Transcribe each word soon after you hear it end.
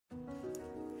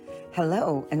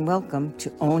Hello and welcome to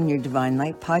Own Your Divine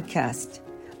Light podcast.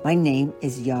 My name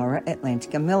is Yara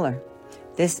Atlantica Miller.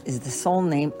 This is the soul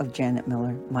name of Janet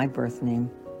Miller, my birth name.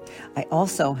 I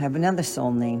also have another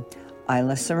soul name,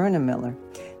 Isla Saruna Miller.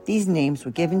 These names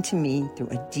were given to me through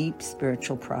a deep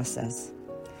spiritual process.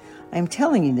 I am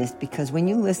telling you this because when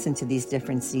you listen to these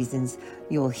different seasons,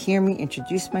 you will hear me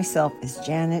introduce myself as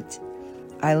Janet,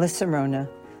 Isla Saruna,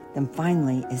 then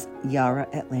finally as Yara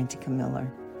Atlantica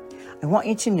Miller. I want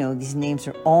you to know these names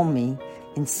are all me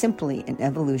and simply an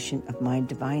evolution of my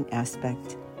divine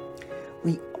aspect.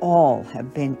 We all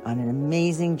have been on an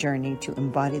amazing journey to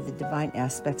embody the divine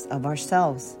aspects of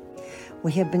ourselves.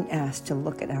 We have been asked to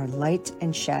look at our light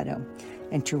and shadow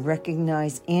and to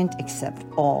recognize and accept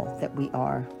all that we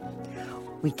are.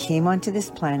 We came onto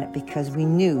this planet because we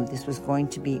knew this was going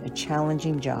to be a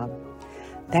challenging job.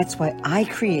 That's why I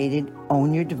created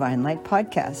Own Your Divine Light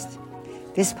podcast.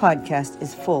 This podcast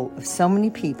is full of so many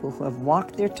people who have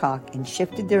walked their talk and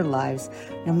shifted their lives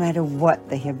no matter what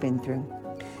they have been through.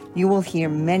 You will hear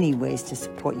many ways to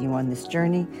support you on this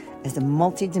journey as a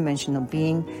multidimensional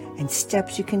being and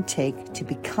steps you can take to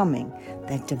becoming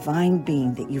that divine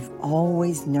being that you've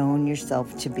always known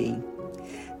yourself to be.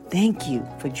 Thank you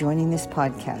for joining this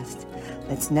podcast.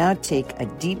 Let's now take a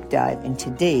deep dive in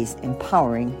today's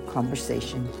empowering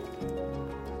conversation.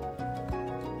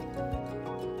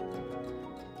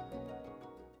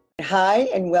 Hi,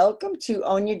 and welcome to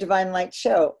Own Your Divine Light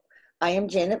show. I am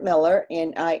Janet Miller,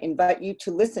 and I invite you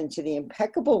to listen to the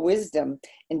impeccable wisdom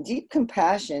and deep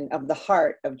compassion of the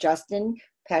heart of Justin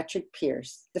Patrick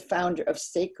Pierce, the founder of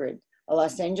Sacred, a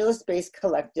Los Angeles-based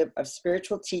collective of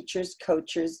spiritual teachers,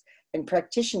 coaches, and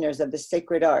practitioners of the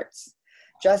sacred arts.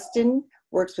 Justin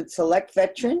works with select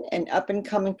veteran and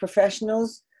up-and-coming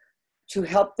professionals to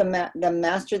help them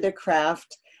master their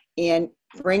craft and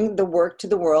bring the work to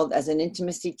the world as an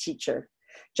intimacy teacher.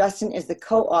 Justin is the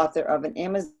co-author of an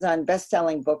Amazon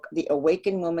best-selling book, The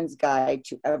Awakened Woman's Guide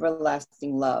to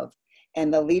Everlasting Love,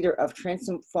 and the leader of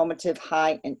transformative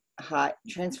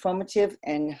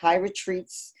and high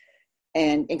retreats,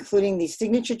 and including the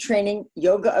signature training,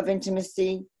 Yoga of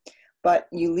Intimacy. But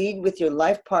you lead with your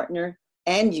life partner,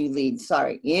 and you lead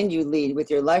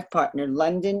with your life partner,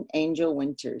 London Angel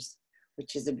Winters,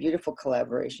 which is a beautiful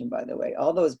collaboration, by the way.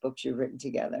 All those books you've written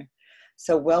together.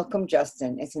 So welcome,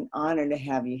 Justin. It's an honor to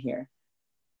have you here.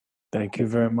 Thank you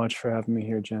very much for having me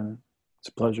here, Janet. It's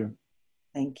a pleasure.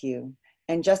 Thank you.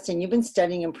 And Justin, you've been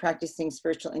studying and practicing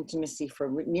spiritual intimacy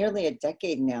for nearly a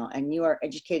decade now, and you are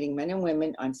educating men and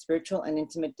women on spiritual and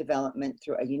intimate development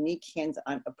through a unique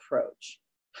hands-on approach.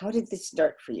 How did this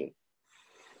start for you?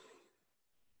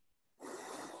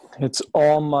 It's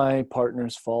all my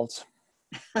partner's fault.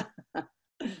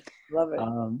 Love it.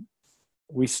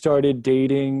 We started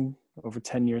dating over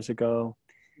 10 years ago.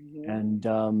 Mm-hmm.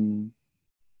 And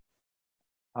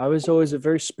I was always a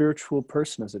very spiritual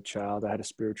person as a child. I had a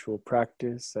spiritual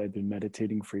practice. I had been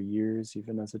meditating for years,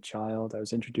 even as a child. I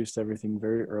was introduced to everything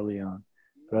very early on.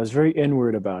 But I was very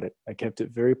inward about it. I kept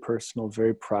it very personal,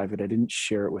 very private. I didn't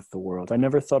share it with the world. I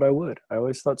never thought I would. I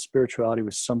always thought spirituality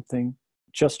was something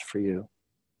just for you.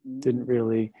 Didn't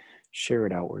really share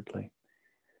it outwardly.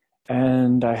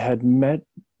 And I had met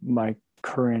my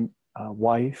current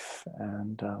wife,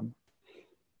 and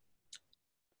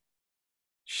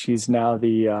she's now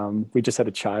we just had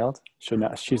a child. So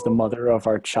now she's the mother of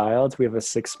our child. We have a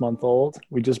 6-month-old.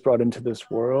 We just brought into this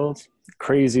world.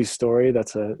 Crazy story.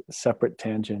 That's a separate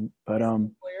tangent. But boy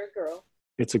or girl?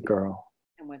 It's a girl.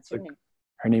 And what's her name?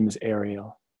 Her name is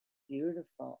Ariel.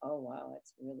 Beautiful. Oh wow,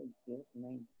 that's a really beautiful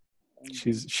name.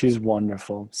 She's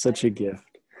wonderful. Such a gift.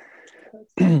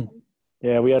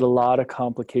 Yeah, we had a lot of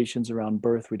complications around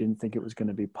birth. We didn't think it was going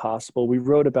to be possible. We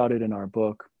wrote about it in our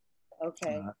book,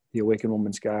 okay. The Awakened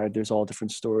Woman's Guide. There's all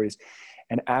different stories.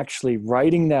 And actually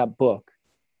writing that book,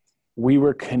 we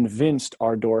were convinced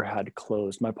our door had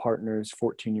closed. My partner's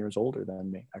 14 years older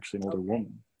than me, actually an older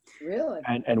woman. Really?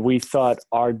 And we thought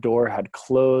our door had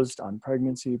closed on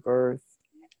pregnancy, birth.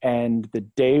 And the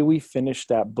day we finished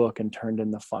that book and turned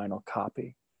in the final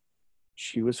copy,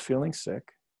 she was feeling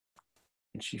sick.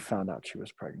 And she found out she was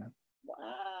pregnant.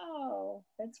 Wow,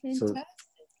 that's fantastic. So,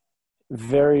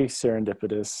 very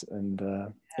serendipitous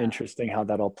and interesting how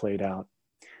that all played out.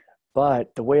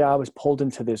 But the way I was pulled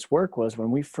into this work was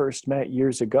when we first met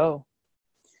years ago,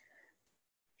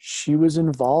 she was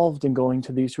involved in going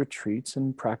to these retreats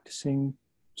and practicing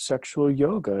sexual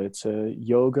yoga. It's a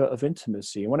yoga of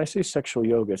intimacy. And when I say sexual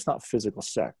yoga, it's not physical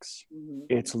sex. Mm-hmm.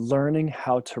 It's learning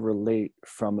how to relate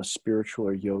from a spiritual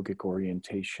or yogic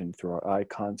orientation through our eye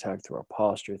contact, through our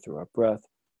posture, through our breath,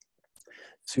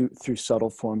 through subtle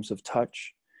forms of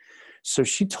touch, So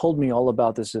she told me all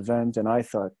about this event, and I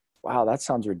thought, wow, that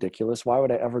sounds ridiculous. Why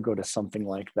would I ever go to something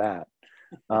like that?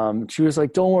 She was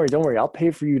like, don't worry. I'll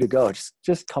pay for you to go.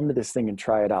 Just come to this thing and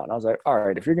try it out. And I was like, all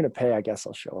right, if you're going to pay, I guess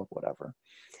I'll show up, whatever.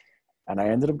 And I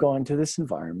ended up going to this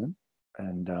environment,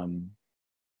 and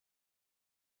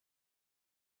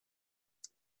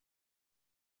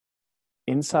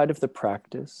inside of the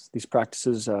practice, these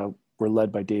practices were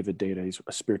led by David Deida. He's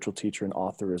a spiritual teacher and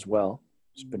author as well.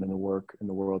 He's been in the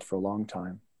world for a long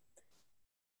time.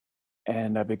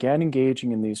 And I began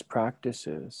engaging in these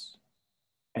practices.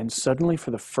 And suddenly,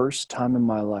 for the first time in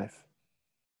my life,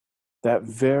 that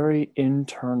very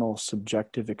internal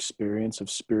subjective experience of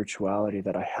spirituality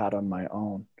that I had on my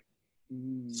own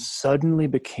suddenly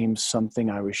became something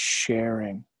I was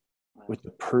sharing with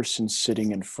the person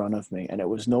sitting in front of me. And it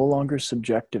was no longer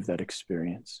subjective, that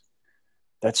experience.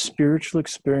 That spiritual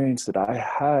experience that I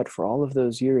had for all of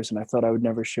those years, and I thought I would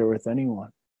never share with anyone.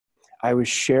 I was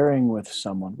sharing with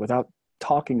someone without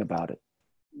talking about it,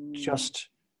 just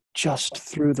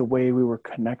through the way we were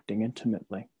connecting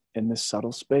intimately in this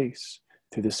subtle space,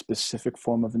 through this specific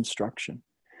form of instruction.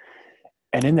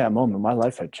 And in that moment, my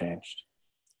life had changed.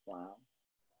 Wow.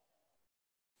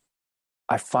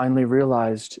 I finally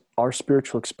realized our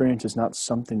spiritual experience is not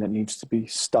something that needs to be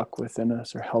stuck within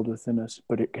us or held within us,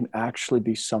 but it can actually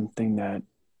be something that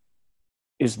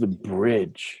is the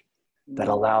bridge that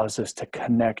allows us to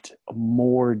connect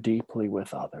more deeply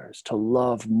with others, to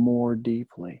love more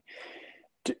deeply,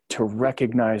 to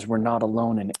recognize we're not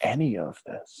alone in any of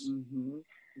this.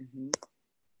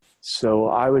 So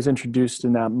I was introduced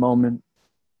in that moment.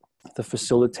 The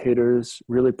facilitators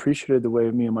really appreciated the way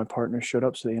me and my partner showed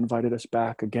up, so they invited us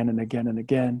back again and again and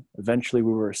again. Eventually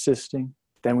we were assisting.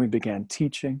 Then we began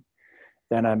teaching.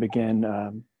 Then I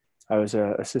was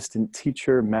an assistant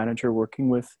teacher, manager, working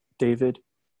with David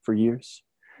for years.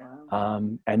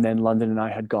 Wow. And then London and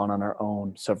I had gone on our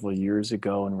own several years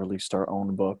ago and released our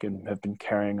own book, and have been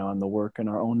carrying on the work in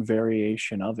our own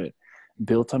variation of it,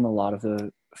 built on a lot of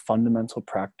the fundamental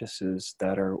practices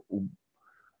that are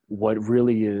what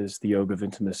really is the yoga of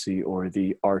intimacy, or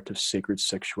the art of sacred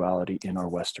sexuality in our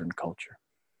Western culture.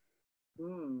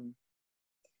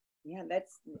 Yeah,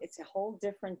 it's a whole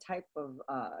different type of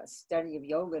study of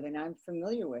yoga than I'm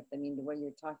familiar with. I mean, the way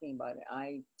you're talking about it,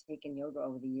 I've taken yoga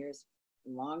over the years,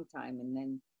 a long time,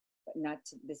 but not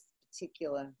to this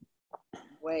particular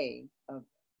way of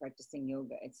practicing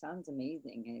yoga. It sounds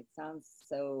amazing, and it sounds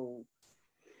so,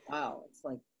 wow, it's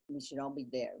like, we should all be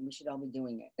there. We should all be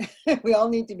doing it. We all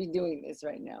need to be doing this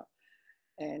right now.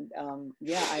 And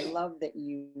yeah, I love that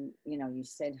you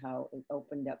said how it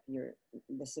opened up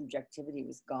the subjectivity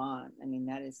was gone. I mean,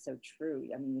 that is so true.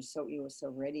 I mean, you were so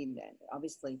ready then.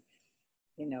 Obviously,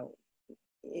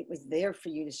 it was there for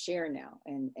you to share now,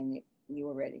 and you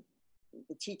were ready.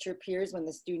 The teacher appears when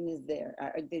the student is there.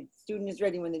 The student is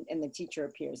ready and the teacher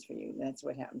appears for you. That's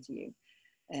what happened to you.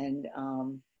 And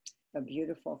a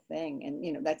beautiful thing.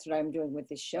 And that's what I'm doing with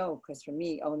this show, because for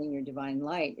me, owning your divine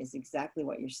light is exactly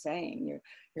what you're saying.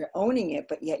 You're owning it,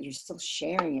 but yet you're still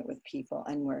sharing it with people,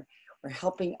 and we're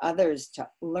helping others to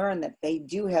learn that they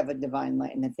do have a divine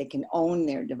light and that they can own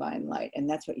their divine light. And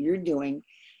that's what you're doing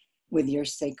with your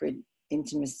sacred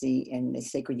intimacy and the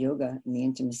sacred yoga, and the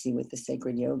intimacy with the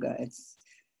sacred yoga. It's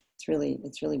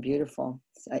really beautiful.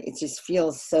 It just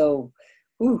feels so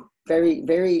very,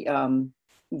 very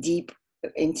deep,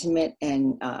 intimate,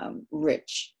 and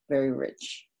rich, very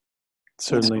rich. It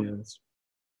certainly is.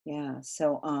 Yeah.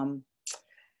 So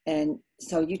and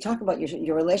so you talk about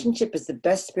your relationship is the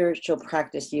best spiritual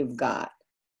practice you've got.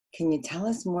 Can you tell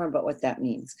us more about what that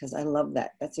means? Because I love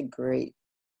that. That's a great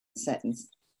sentence.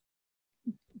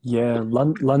 Yeah,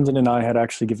 London and I had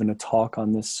actually given a talk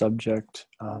on this subject,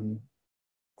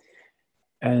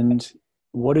 and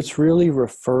what it's really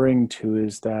referring to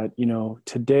is that,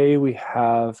 today we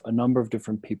have a number of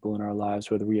different people in our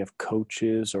lives, whether we have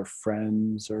coaches or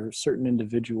friends or certain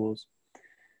individuals,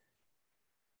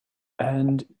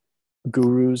 and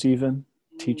gurus, even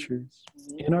teachers.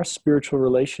 In our spiritual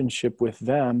relationship with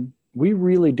them, we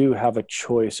really do have a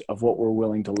choice of what we're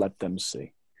willing to let them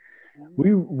see.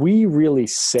 We really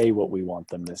say what we want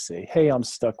them to say. Hey, I'm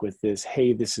stuck with this.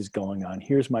 Hey, this is going on.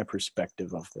 Here's my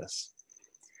perspective of this.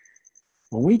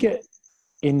 When we get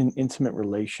in an intimate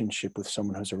relationship with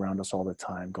someone who's around us all the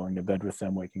time, going to bed with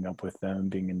them, waking up with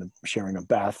them, sharing a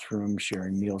bathroom,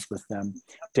 sharing meals with them,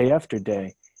 day after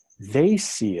day, they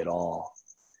see it all.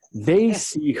 They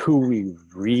see who we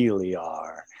really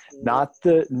are, not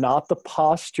the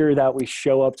posture that we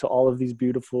show up to all of these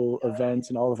beautiful events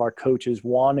and all of our coaches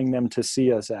wanting them to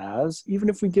see us as. Even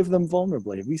if we give them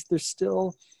vulnerability, there's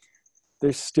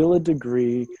still a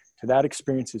degree That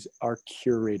experience is our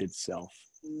curated self.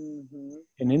 Mm-hmm.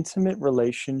 An intimate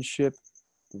relationship,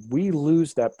 we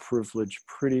lose that privilege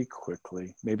pretty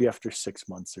quickly. Maybe after 6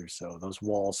 months or so, those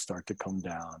walls start to come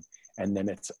down, and then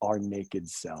it's our naked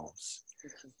selves.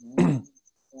 Yeah.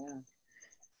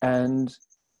 And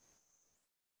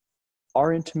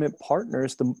our intimate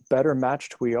partners, the better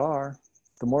matched we are,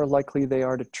 the more likely they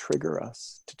are to trigger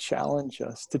us, to challenge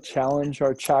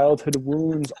our childhood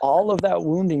wounds. All of that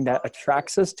wounding that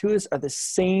attracts us to us are the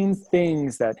same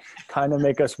things that kind of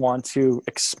make us want to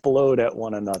explode at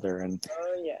one another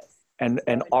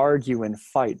and argue and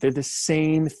fight. They're the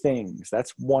same things.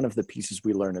 That's one of the pieces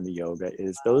we learn in the yoga,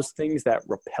 is those things that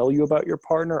repel you about your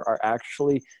partner are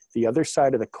actually the other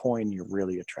side of the coin you're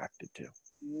really attracted to.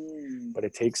 But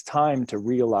it takes time to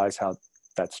realize how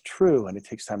that's true, and it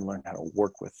takes time to learn how to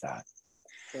work with that.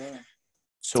 Sure.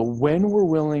 So when we're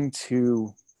willing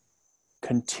to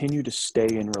continue to stay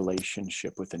in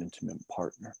relationship with an intimate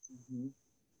partner,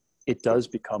 it does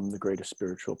become the greatest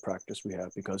spiritual practice we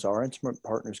have, because our intimate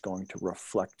partner is going to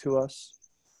reflect to us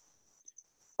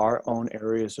our own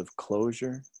areas of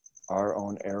closure, our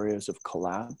own areas of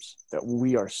collapse that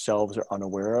we ourselves are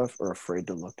unaware of or afraid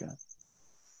to look at.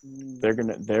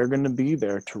 They're gonna be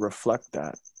there to reflect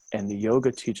that. And the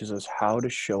yoga teaches us how to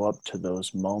show up to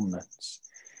those moments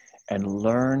and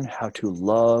learn how to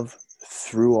love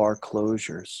through our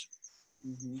closures.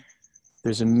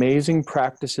 There's amazing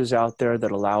practices out there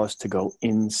that allow us to go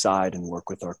inside and work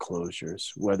with our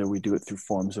closures, whether we do it through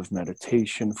forms of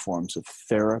meditation, forms of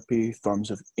therapy, forms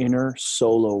of inner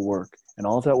solo work. And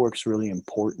all of that work's really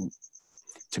important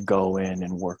to go in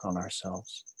and work on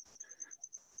ourselves.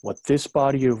 What this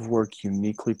body of work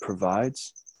uniquely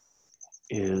provides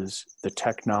is the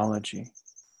technology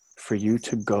for you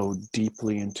to go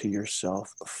deeply into yourself,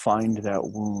 find that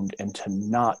wound, and to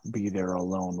not be there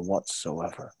alone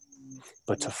whatsoever,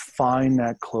 but to find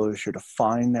that closure, to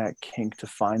find that kink, to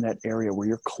find that area where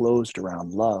you're closed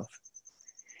around love.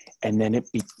 And then it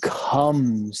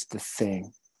becomes the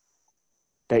thing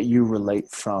that you relate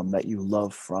from, that you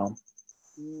love from.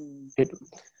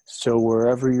 So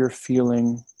wherever you're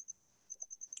feeling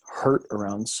hurt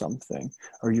around something,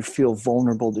 or you feel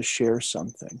vulnerable to share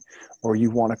something, or you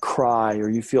want to cry, or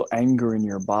you feel anger in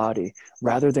your body,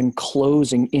 rather than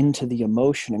closing into the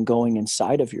emotion and going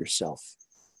inside of yourself,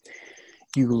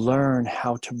 you learn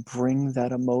how to bring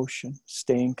that emotion,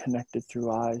 staying connected through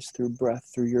eyes, through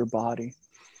breath, through your body,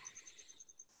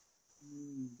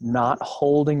 not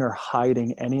holding or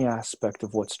hiding any aspect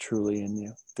of what's truly in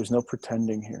you. There's no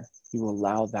pretending here. You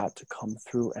allow that to come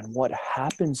through. And what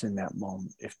happens in that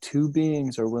moment, if two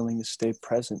beings are willing to stay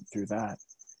present through that,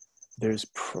 there's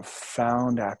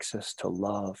profound access to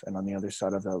love. And on the other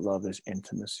side of that love, there's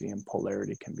intimacy and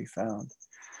polarity can be found.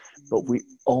 But we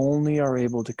only are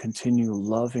able to continue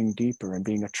loving deeper and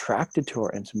being attracted to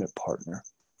our intimate partner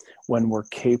when we're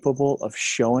capable of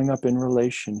showing up in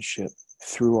relationship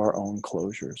through our own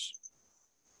closures.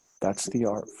 That's the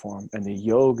art form. And the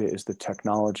yoga is the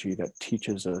technology that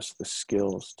teaches us the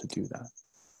skills to do that.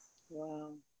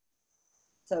 Wow.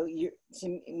 So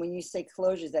when you say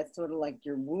closures, that's sort of like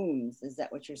your wounds. Is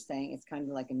that what you're saying? It's kind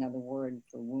of like another word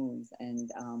for wounds. And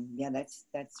that's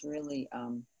really,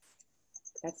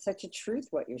 that's such a truth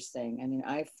what you're saying. I mean,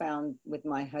 I found with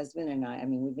my husband and I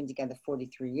mean, we've been together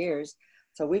 43 years.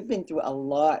 So we've been through a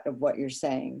lot of what you're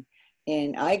saying.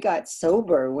 And I got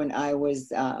sober when I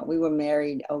was, we were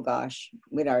married, oh gosh,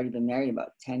 we'd already been married about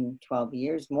 10, 12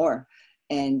 years more.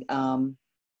 And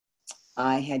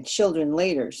I had children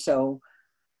later. So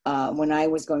when I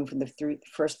was going for the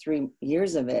first 3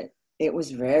 years of it, it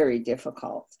was very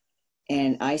difficult.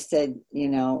 And I said, you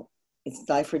know, it's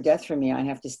life or death for me. I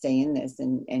have to stay in this.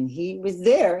 And he was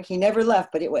there. He never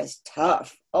left, but it was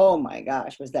tough. Oh my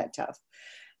gosh, was that tough.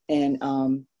 And,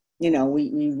 you know,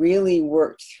 we really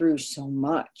worked through so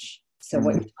much. So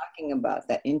what you're talking about,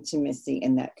 that intimacy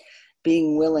and that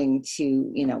being willing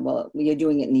to, you know, well, you're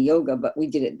doing it in the yoga, but we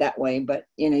did it that way. But,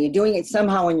 you know, you're doing it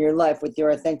somehow in your life with your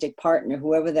authentic partner,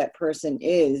 whoever that person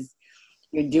is,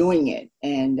 you're doing it.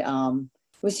 And it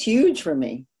was huge for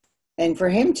me. And for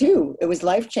him too, it was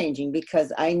life-changing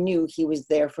because I knew he was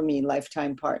there for me,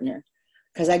 lifetime partner.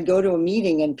 Because I'd go to a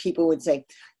meeting and people would say,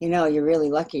 you know, you're really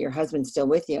lucky your husband's still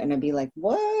with you. And I'd be like,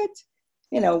 what?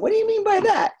 You know, what do you mean by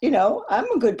that? You know,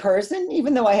 I'm a good person,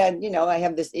 even though I had, you know, I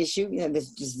have this issue, you know,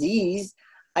 this disease.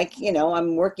 You know,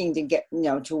 I'm working to get, you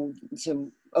know,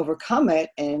 to overcome it.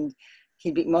 And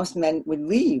most men would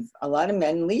leave. A lot of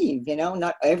men leave, you know,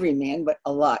 not every man, but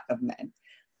a lot of men.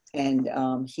 And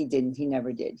he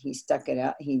never did. He stuck it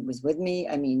out. He was with me.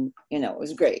 I mean, you know, it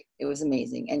was great. It was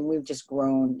amazing. And we've just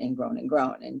grown and grown and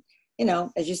grown. And you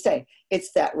know, as you say,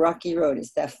 it's that rocky road.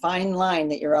 It's that fine line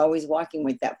that you're always walking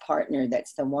with that partner.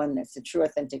 That's the one that's the true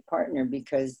authentic partner,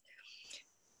 because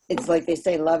it's like they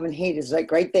say, love and hate is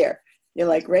like right there. You're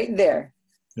like right there.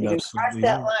 You can cross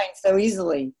that line so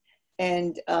easily.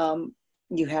 And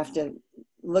you have to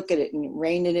look at it and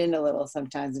rein it in a little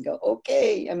sometimes and go,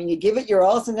 okay. I mean, you give it your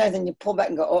all sometimes and you pull back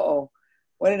and go, oh,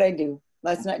 what did I do?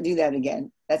 Let's not do that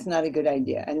again. That's not a good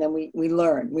idea. And then we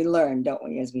learn, don't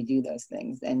we, as we do those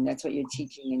things. And that's what you're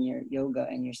teaching in your yoga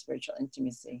and your spiritual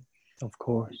intimacy. Of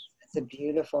course. It's a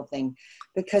beautiful thing,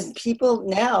 because people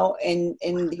now in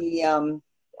the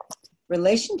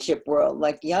relationship world,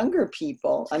 like younger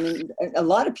people, I mean, a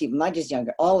lot of people, not just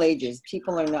younger, all ages,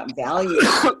 people are not valued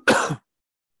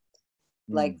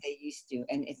like they used to.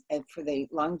 And for the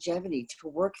longevity to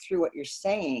work through what you're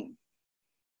saying,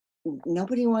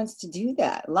 nobody wants to do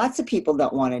that. Lots of people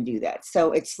don't want to do that.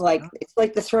 So it's like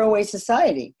the throwaway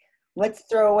society. Let's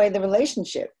throw away the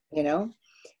relationship, you know?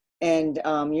 And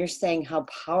you're saying how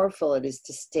powerful it is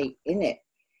to stay in it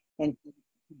and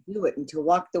to do it and to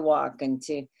walk the walk and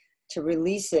to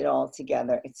release it all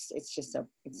together. It's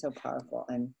so powerful.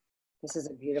 And this is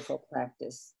a beautiful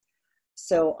practice.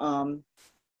 So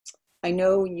I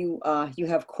know you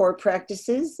have core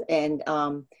practices, and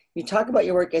you talk about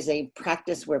your work as a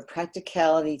practice where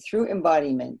practicality through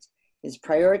embodiment is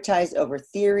prioritized over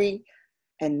theory.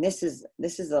 And this is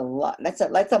a lot. That's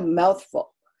a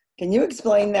mouthful. Can you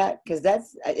explain that? Because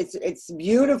it's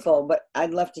beautiful, but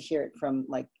I'd love to hear it from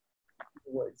like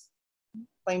words.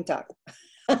 Plain talk.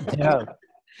 Yeah.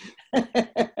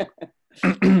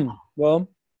 Well,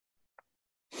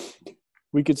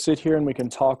 we could sit here and we can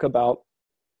talk about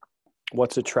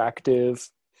what's attractive,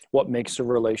 what makes a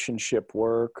relationship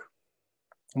work,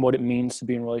 what it means to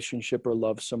be in a relationship or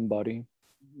love somebody.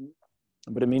 Mm-hmm.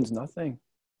 But it means nothing.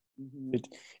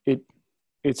 Mm-hmm.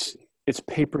 It's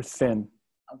paper thin.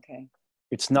 Okay.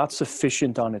 It's not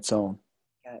sufficient on its own.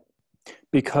 Got it.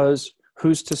 Because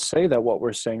who's to say that what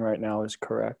we're saying right now is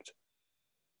correct?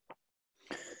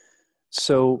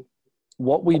 So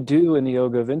what we do in the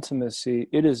yoga of intimacy,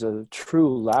 it is a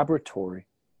true laboratory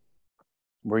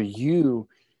where you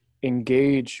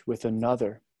engage with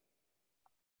another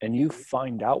and you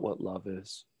find out what love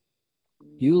is.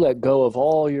 You let go of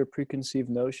all your preconceived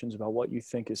notions about what you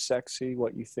think is sexy,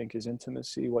 what you think is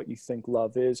intimacy, what you think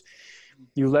love is.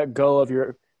 You let go of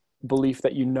your belief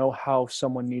that you know how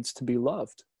someone needs to be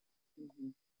loved.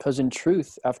 Because in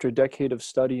truth, after a decade of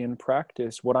study and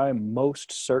practice, what I am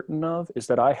most certain of is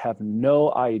that I have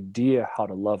no idea how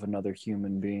to love another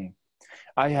human being.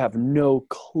 I have no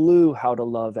clue how to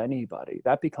love anybody.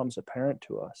 That becomes apparent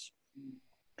to us.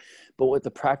 But what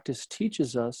the practice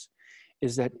teaches us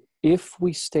is that if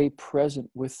we stay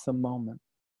present with the moment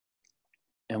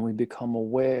and we become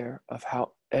aware of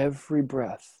how every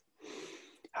breath,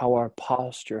 how our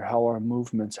posture, how our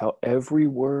movements, how every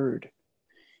word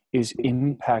is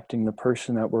impacting the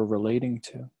person that we're relating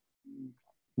to,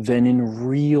 then in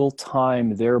real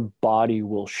time, their body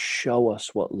will show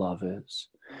us what love is.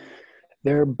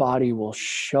 Their body will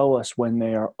show us when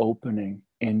they are opening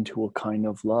into a kind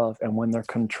of love and when they're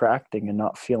contracting and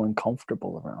not feeling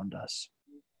comfortable around us.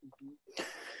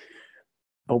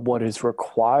 But what is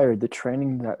required, the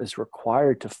training that is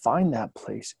required to find that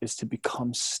place, is to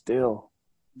become still,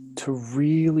 to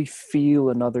really feel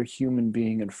another human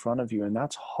being in front of you. And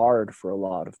that's hard for a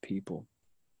lot of people.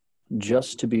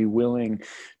 Just to be willing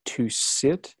to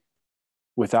sit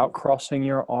without crossing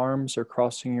your arms or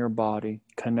crossing your body,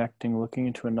 connecting, looking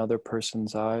into another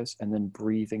person's eyes, and then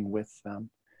breathing with them.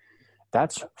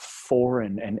 That's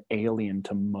foreign and alien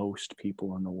to most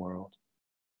people in the world.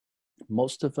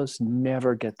 Most of us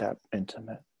never get that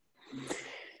intimate.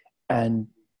 And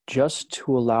just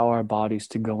to allow our bodies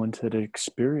to go into the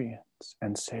experience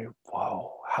and say,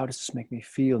 whoa, how does this make me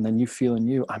feel? And then you feel in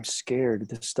you, I'm scared.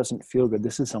 This doesn't feel good.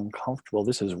 This is uncomfortable.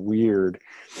 This is weird.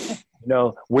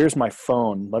 Where's my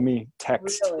phone? Let me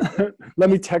text. Really? Let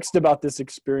me text about this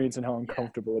experience and how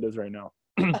uncomfortable it is right now.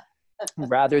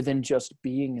 Rather than just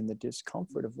being in the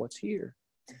discomfort of what's here.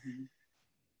 Mm-hmm.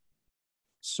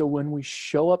 So when we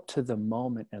show up to the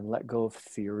moment and let go of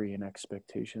theory and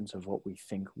expectations of what we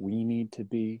think we need to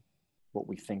be, what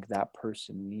we think that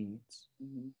person needs,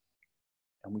 mm-hmm.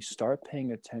 and we start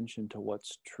paying attention to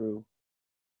what's true.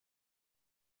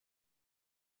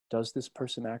 Does this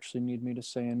person actually need me to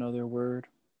say another word?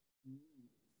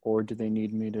 Or do they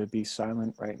need me to be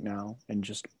silent right now and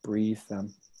just breathe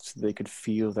them so they could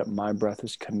feel that my breath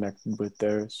is connected with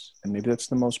theirs? And maybe that's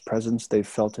the most presence they've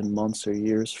felt in months or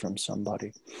years from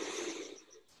somebody.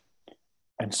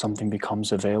 And something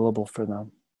becomes available for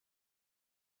them.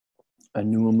 a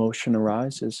new emotion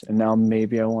arises, and now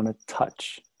maybe I want to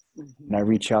touch, and I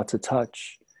reach out to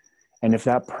touch. And if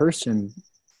that person,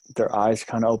 their eyes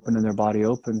kind of open and their body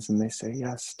opens and they say,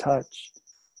 yes, touch,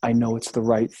 I know it's the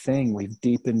right thing. We've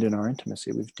deepened in our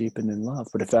intimacy. We've deepened in love.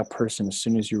 But if that person, as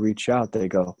soon as you reach out, they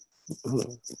go,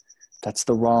 ooh, that's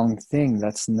the wrong thing.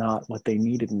 That's not what they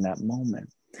needed in that moment.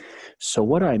 So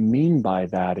what I mean by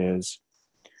that is,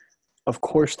 of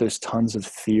course, there's tons of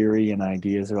theory and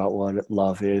ideas about what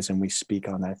love is, and we speak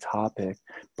on that topic.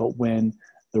 But when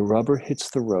the rubber hits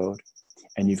the road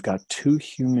and you've got two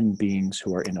human beings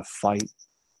who are in a fight,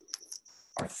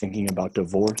 are thinking about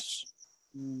divorce,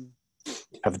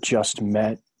 have just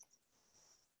met,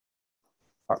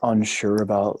 are unsure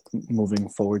about moving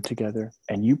forward together,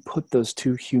 and you put those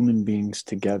two human beings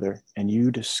together and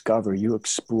you discover, you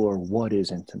explore what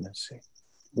is intimacy.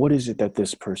 What is it that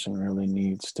this person really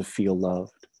needs to feel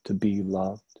loved, to be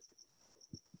loved?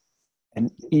 And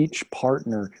each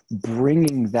partner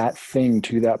bringing that thing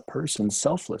to that person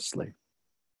selflessly.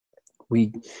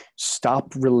 We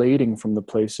stop relating from the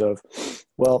place of,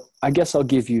 well, I guess I'll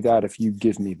give you that if you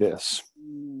give me this.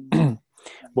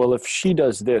 Well, if she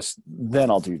does this, then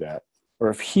I'll do that. Or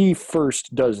if he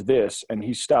first does this and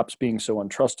he stops being so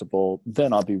untrustable,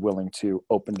 then I'll be willing to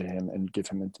open to him and give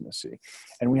him intimacy.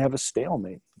 And we have a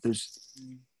stalemate. There's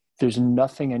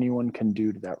nothing anyone can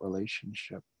do to that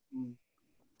relationship.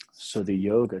 So the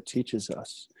yoga teaches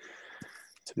us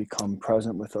to become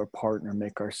present with our partner,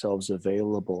 make ourselves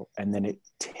available. And then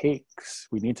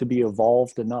we need to be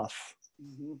evolved enough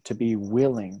to be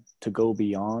willing to go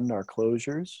beyond our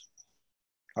closures,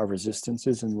 our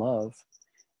resistances in love,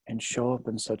 and show up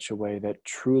in such a way that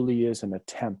truly is an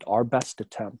attempt, our best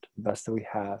attempt, the best that we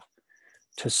have,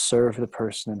 to serve the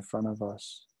person in front of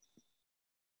us,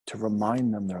 to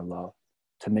remind them they're loved,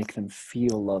 to make them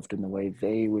feel loved in the way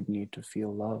they would need to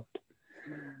feel loved,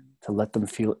 to let them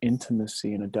feel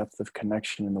intimacy and a depth of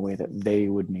connection in the way that they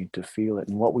would need to feel it.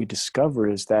 And what we discover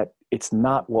is that it's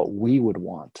not what we would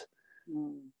want.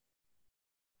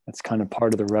 That's kind of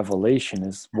part of the revelation,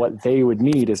 is what they would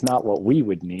need is not what we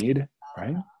would need,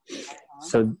 right?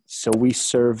 So we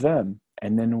serve them,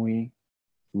 and then we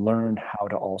learn how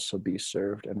to also be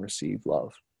served and receive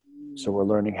love. So we're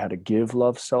learning how to give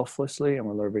love selflessly, and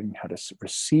we're learning how to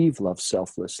receive love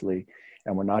selflessly.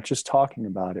 And we're not just talking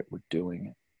about it, we're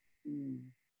doing it.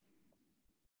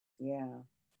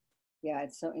 Yeah,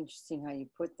 it's so interesting how you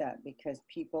put that, because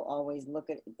people always look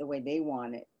at it the way they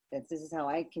want it, that this is how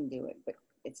I can do it, but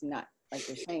it's not, like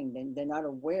you're saying, they're not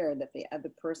aware that the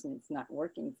other person, it's not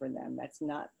working for them. That's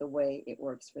not the way it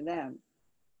works for them.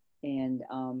 And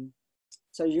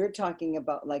so you're talking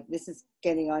about, like, this is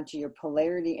getting onto your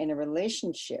polarity in a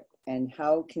relationship, and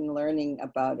how can learning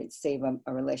about it save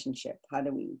a relationship? How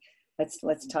do we,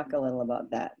 let's talk a little about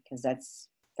that, because that's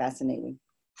fascinating.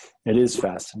 It is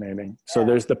fascinating. So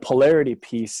there's the polarity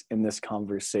piece in this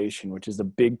conversation, which is a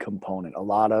big component. A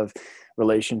lot of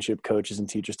relationship coaches and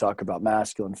teachers talk about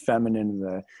masculine, feminine in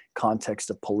the context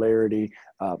of polarity.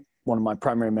 One of my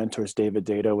primary mentors, David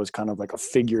Data, was kind of like a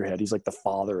figurehead. He's like the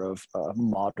father of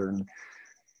modern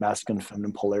masculine,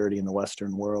 feminine polarity in the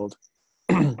Western world.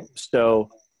 So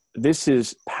this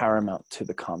is paramount to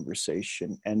the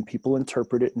conversation, and people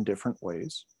interpret it in different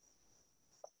ways.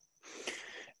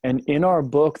 And in our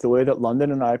book, the way that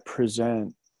London and I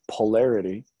present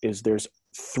polarity is there's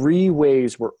 3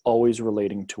 ways we're always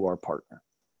relating to our partner.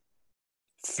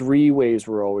 3 ways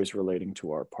we're always relating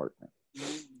to our partner.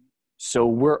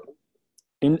 So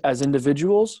as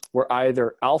individuals, we're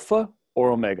either alpha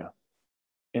or omega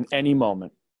in any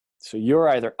moment. So you're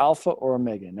either alpha or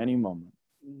omega in any moment.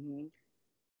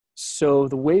 So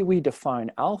the way we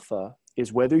define alpha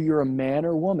is whether you're a man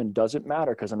or woman, doesn't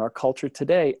matter, because in our culture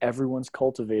today, everyone's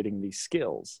cultivating these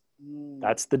skills.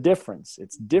 That's the difference.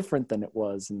 It's different than it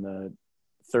was in the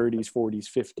 30s, 40s,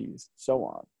 50s, so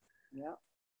on.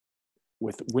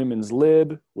 With women's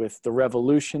lib, with the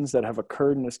revolutions that have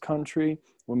occurred in this country,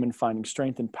 women finding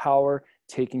strength and power,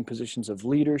 taking positions of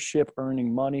leadership,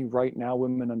 earning money. Right now,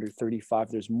 women under 35,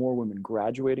 there's more women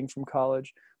graduating from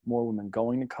college, more women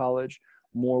going to college,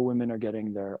 more women are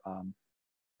getting their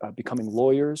becoming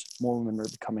lawyers, more women are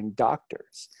becoming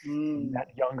doctors. That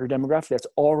younger demographic, that's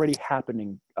already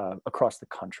happening across the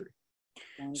country.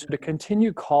 So to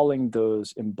continue calling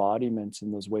those embodiments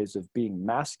and those ways of being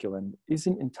masculine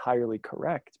isn't entirely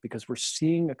correct, because we're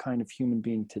seeing a kind of human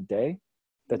being today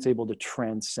that's able to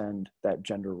transcend that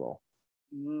gender role,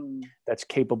 that's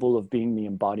capable of being the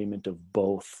embodiment of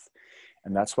both.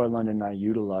 And that's why London and I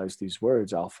utilize these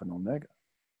words, alpha and omega.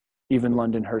 Even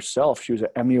London herself, she was an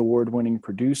Emmy Award-winning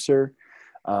producer.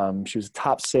 She was a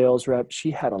top sales rep.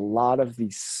 She had a lot of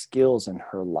these skills in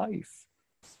her life.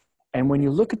 And when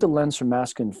you look at the lens from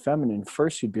masculine and feminine,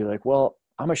 first you'd be like, well,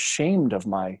 I'm ashamed of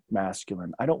my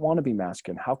masculine. I don't want to be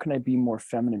masculine. How can I be more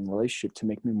feminine in relationship to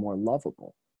make me more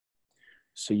lovable?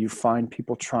 So you find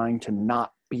people trying to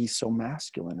not be so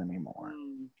masculine anymore.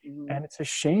 Mm-hmm. And it's a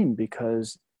shame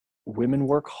because women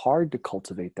work hard to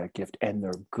cultivate that gift and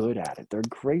they're good at it. They're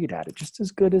great at it, just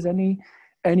as good as any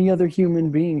other human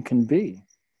being can be.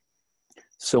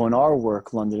 So in our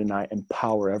work, London and I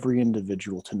empower every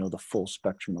individual to know the full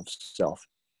spectrum of self,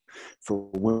 for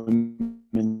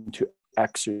women to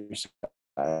exercise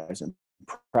and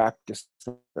practice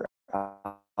their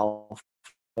alpha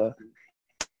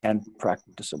and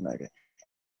practice omega.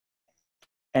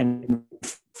 And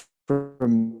for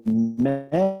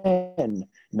men,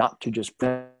 not to just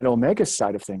that omega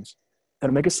side of things.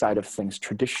 That omega side of things,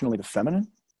 traditionally the feminine,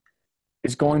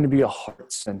 is going to be a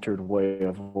heart-centered way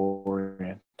of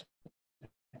orienting.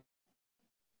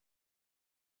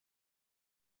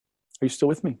 Are you still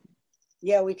with me?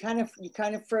 Yeah, you kind of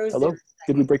froze. Hello?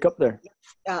 Did we break up there?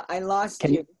 I lost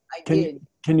you. I did.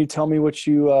 Can you tell me what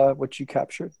you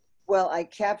captured? Well, I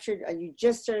captured. You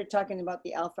just started talking about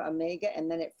the alpha omega, and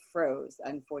then it froze,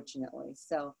 unfortunately.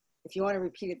 So, if you want to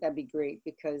repeat it, that'd be great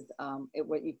because I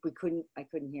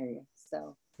couldn't hear you.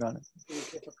 So, got it. It was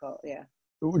difficult. Yeah.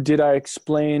 Did I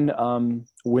explain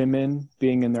women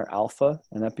being in their alpha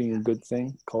and that being a good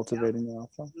thing, cultivating the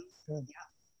alpha? Good.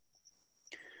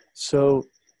 Yeah. So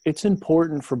it's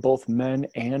important for both men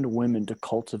and women to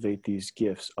cultivate these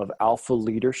gifts of alpha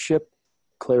leadership,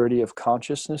 clarity of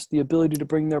consciousness, the ability to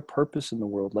bring their purpose in the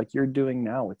world like you're doing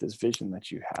now with this vision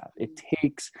that you have. It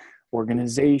takes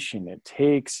organization, it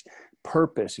takes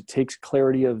purpose, it takes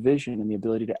clarity of vision and the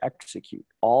ability to execute.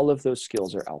 All of those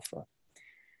skills are alpha.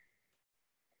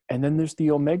 And then there's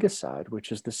the omega side,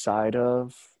 which is the side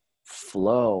of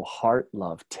flow, heart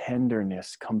love,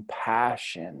 tenderness,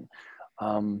 compassion,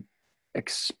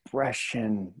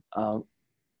 expression,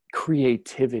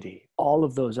 creativity, all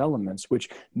of those elements, which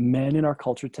men in our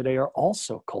culture today are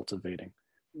also cultivating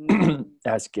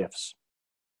as gifts.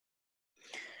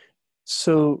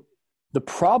 So the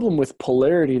problem with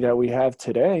polarity that we have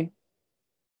today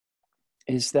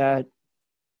is that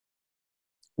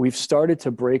we've started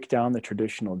to break down the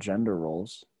traditional gender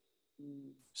roles.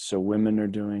 So women are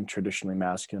doing traditionally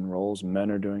masculine roles,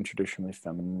 men are doing traditionally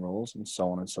feminine roles, and so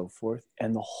on and so forth.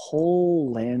 And the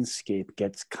whole landscape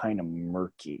gets kind of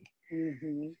murky.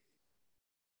 Mm-hmm.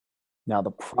 Now,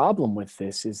 the problem with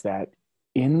this is that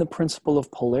in the principle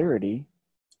of polarity,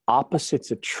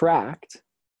 opposites attract,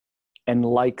 and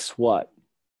likes what?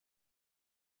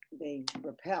 They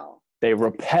repel. They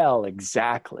repel,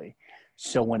 exactly.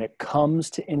 So when it comes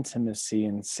to intimacy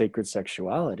and sacred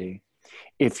sexuality,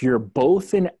 if you're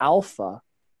both in alpha,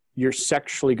 you're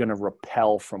sexually going to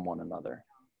repel from one another.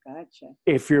 Gotcha.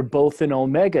 If you're both in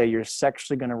omega, you're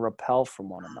sexually going to repel from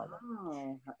one another.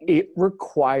 Oh, it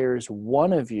requires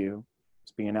one of you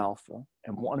to be an alpha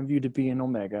and one of you to be an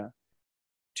omega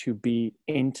to be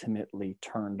intimately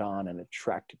turned on and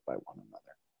attracted by one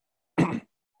another.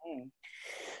 Okay.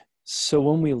 So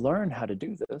when we learn how to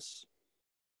do this,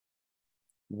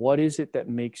 what is it that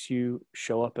makes you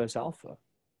show up as alpha?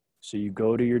 So you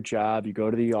go to your job, you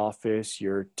go to the office,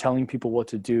 you're telling people what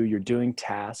to do, you're doing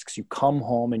tasks, you come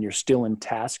home and you're still in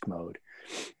task mode.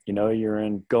 You know, you're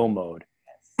in go mode.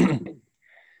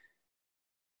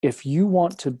 If you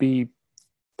want to be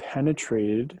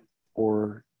penetrated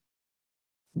or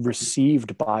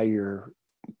received by your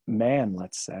man,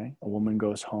 let's say, a woman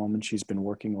goes home and she's been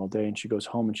working all day and she goes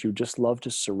home and she would just love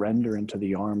to surrender into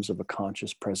the arms of a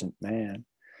conscious present man.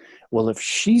 Well, if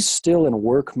she's still in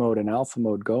work mode and alpha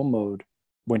mode, go mode,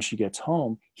 when she gets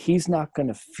home, he's not going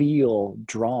to feel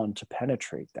drawn to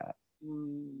penetrate that.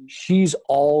 She's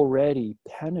already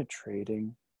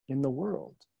penetrating in the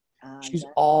world. She's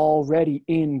already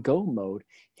in go mode.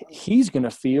 He's going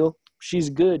to feel she's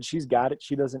good. She's got it.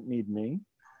 She doesn't need me.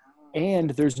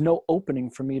 And there's no opening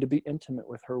for me to be intimate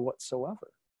with her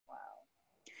whatsoever. Wow.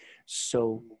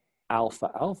 So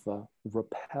alpha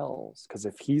repels, because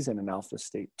if he's in an alpha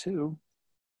state too,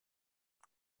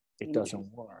 it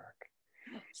doesn't work.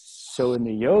 So in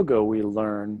the yoga, we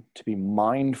learn to be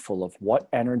mindful of what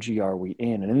energy are we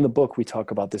in. And in the book, we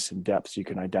talk about this in depth. So you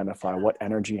can identify what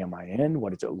energy am I in?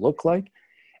 What does it look like?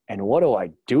 And what do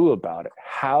I do about it?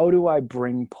 How do I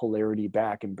bring polarity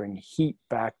back and bring heat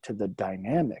back to the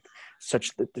dynamic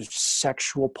such that there's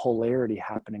sexual polarity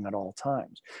happening at all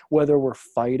times? Whether we're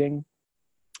fighting,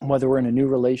 whether we're in a new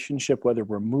relationship, whether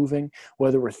we're moving,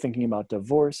 whether we're thinking about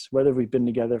divorce, whether we've been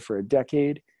together for a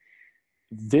decade,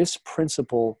 this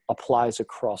principle applies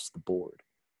across the board.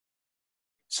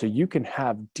 So you can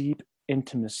have deep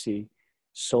intimacy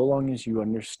so long as you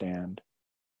understand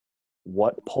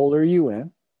what pole are you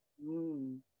in,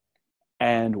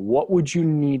 and what would you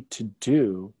need to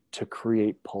do to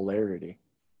create polarity.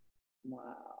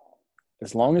 Wow.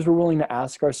 As long as we're willing to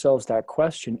ask ourselves that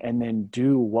question and then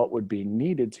do what would be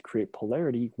needed to create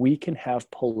polarity, we can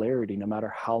have polarity no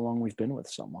matter how long we've been with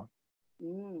someone.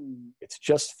 It's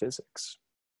just physics.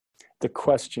 The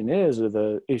question is, or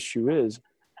the issue is,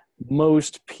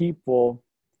 most people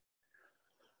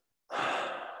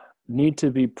need to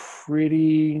be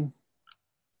pretty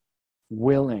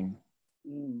willing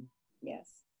yes,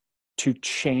 to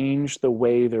change the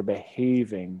way they're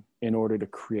behaving in order to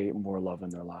create more love in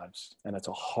their lives. And it's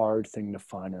a hard thing to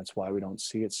find. That's why we don't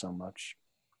see it so much.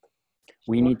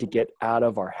 We need to get out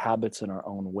of our habits and our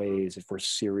own ways if we're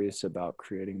serious about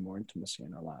creating more intimacy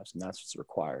in our lives. And that's what's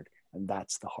required. And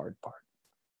that's the hard part.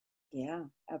 Yeah,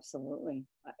 absolutely.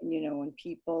 You know, when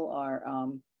people are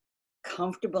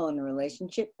comfortable in a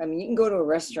relationship, I mean, you can go to a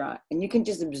restaurant and you can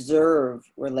just observe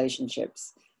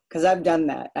relationships. Because I've done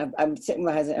that. I'm sitting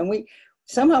with my husband,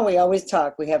 and we always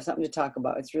talk. We have something to talk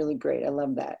about. It's really great. I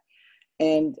love that.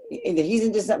 And either he's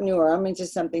into something new or I'm into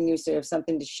something new, so we have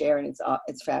something to share, and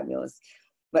it's fabulous.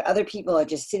 But other people are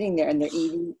just sitting there and they're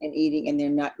eating and eating, and they're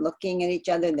not looking at each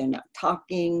other. They're not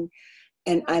talking.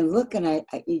 And I look, and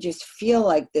you just feel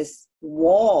like this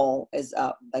wall is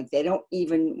up. Like they don't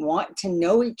even want to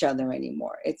know each other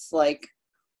anymore. It's like,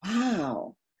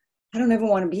 wow, I don't ever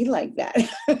want to be like that.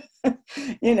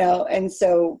 You know, and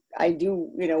so I do,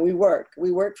 you know, we work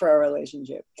for our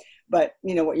relationship. But,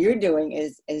 you know, what you're doing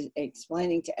is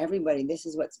explaining to everybody, this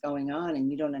is what's going on,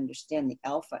 and you don't understand the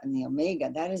alpha and the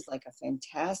omega. That is like a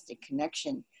fantastic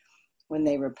connection when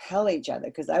they repel each other.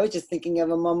 Because I was just thinking of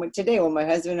a moment today when my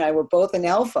husband and I were both in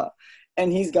alpha,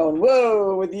 and he's going,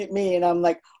 whoa, with me. And I'm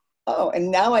like, oh, and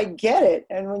now I get it.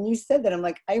 And when you said that, I'm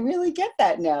like, I really get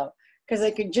that now, because I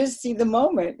could just see the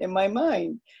moment in my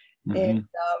mind. And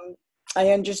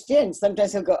I understand.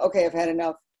 Sometimes he'll go, okay, I've had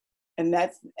enough. And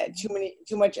that's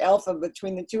too much alpha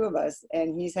between the two of us.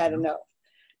 And he's had enough.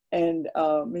 And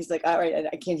he's like, all right,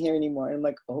 I can't hear anymore. And I'm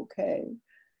like, okay.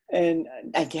 And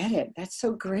I get it. That's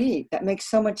so great. That makes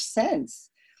so much sense.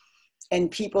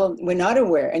 And people, we're not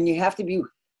aware. And you have to be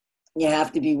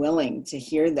willing to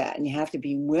hear that. And you have to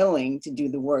be willing to do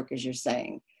the work, as you're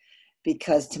saying.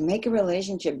 Because to make a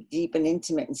relationship deep and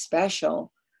intimate and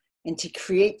special, and to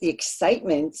create the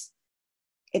excitement,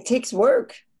 it takes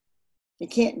work. You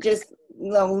can't just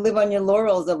live on your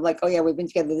laurels of like, oh yeah, we've been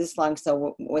together this long,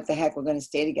 so what the heck, we're going to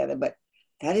stay together. But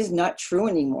that is not true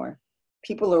anymore.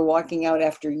 People are walking out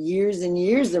after years and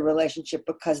years of relationship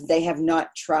because they have not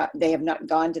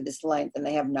gone to this length, and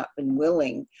they have not been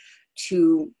willing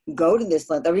to go to this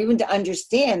length, or even to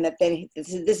understand that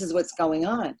this is what's going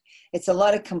on. It's a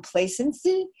lot of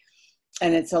complacency,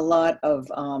 and it's a lot of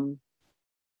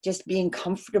just being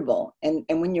comfortable. And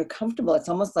when you're comfortable, it's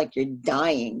almost like you're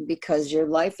dying, because your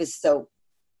life is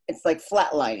it's like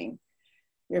flatlining.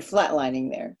 You're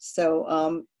flatlining there.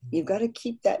 So you've got to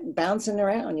keep that bouncing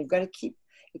around. You've got to keep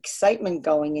excitement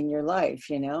going in your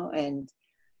life, you know. And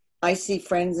I see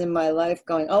friends in my life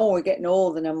going, oh, we're getting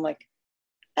old. And I'm like,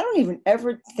 I don't even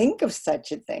ever think of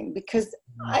such a thing, because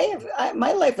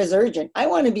my life is urgent. I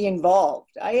want to be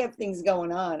involved. I have things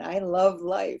going on. I love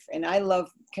life, and I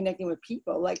love connecting with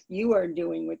people like you are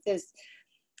doing with this.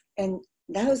 And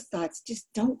those thoughts just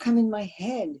don't come in my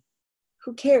head.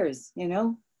 Who cares? You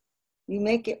know, you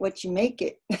make it what you make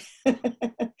it.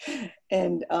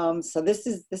 And so this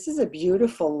is a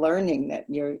beautiful learning that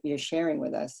you're sharing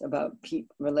with us about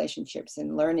relationships,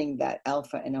 and learning that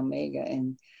alpha and omega,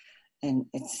 and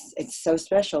it's so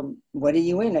special. What are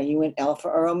you in? Are you in alpha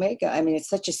or omega? I mean, it's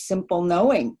such a simple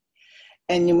knowing.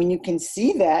 And when you can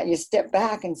see that, you step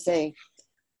back and say,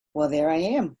 well, there I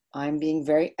am. I'm being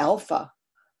very alpha,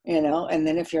 you know. And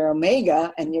then if you're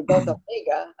omega and you're both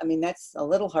omega, I mean, that's a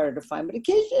little harder to find, but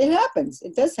occasionally it happens.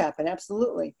 It does happen,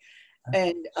 absolutely.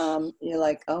 And you're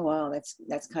like, oh wow,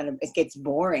 that's kind of, it gets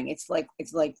boring. It's like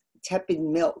tepid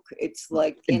milk. It's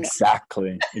like, you know.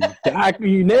 Exactly.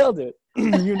 You nailed it.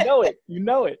 You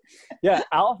know it. Yeah.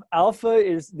 Alpha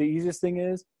is the easiest thing.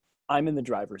 Is I'm in the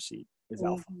driver's seat is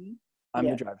alpha. I'm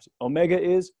the driver's seat. Omega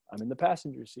is I'm in the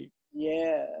passenger seat.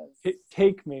 Yes.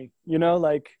 Take me, you know,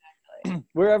 like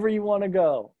wherever you want to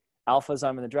go. Alpha is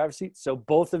I'm in the driver's seat. So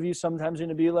both of you sometimes are going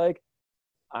to be like,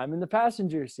 I'm in the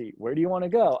passenger seat. Where do you want to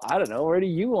go? I don't know. Where do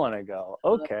you want to go?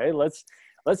 Okay, let's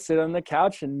sit on the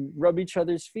couch and rub each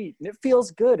other's feet. And it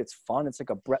feels good. It's fun. It's like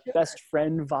a best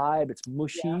friend vibe. It's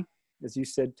mushy. As you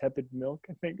said, tepid milk,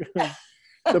 I think.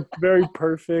 The very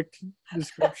perfect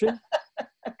description.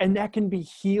 And that can be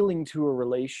healing to a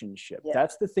relationship. Yeah.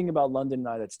 That's the thing about London and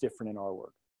I that's different in our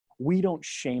work. We don't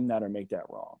shame that or make that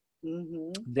wrong.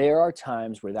 Mm-hmm. There are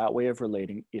times where that way of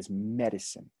relating is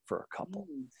medicine for a couple.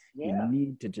 Yeah. You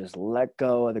need to just let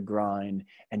go of the grind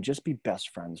and just be best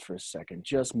friends for a second.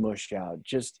 Just mush out.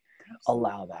 Just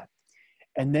allow that.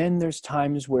 And then there's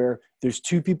times where there's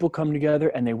two people come together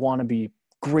and they want to be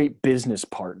great business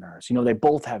partners. You know, they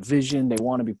both have vision. They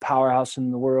want to be powerhouse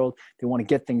in the world. They want to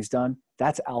get things done.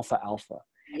 That's alpha alpha.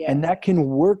 Yes. And that can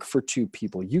work for two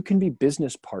people. You can be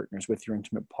business partners with your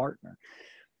intimate partner.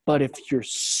 But if you're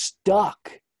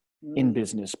stuck in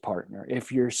business partner,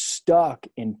 if you're stuck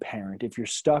in parent, if you're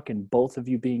stuck in both of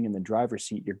you being in the driver's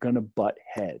seat, you're going to butt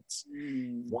heads.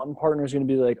 One partner is going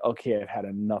to be like, okay, I've had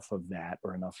enough of that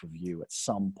or enough of you at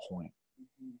some point.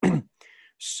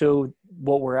 So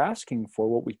what we're asking for,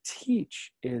 what we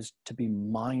teach is to be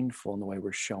mindful in the way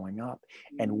we're showing up.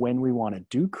 And when we want to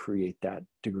do create that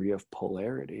degree of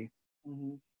polarity,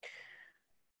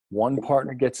 one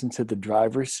partner gets into the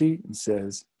driver's seat and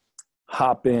says,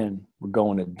 hop in, we're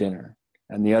going to dinner.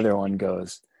 And the other one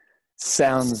goes,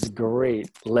 sounds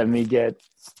great. Let me get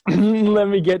dressed, let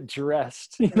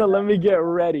me get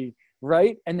ready.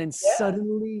 Right. And then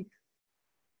suddenly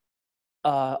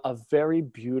a very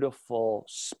beautiful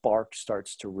spark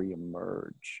starts to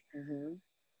reemerge.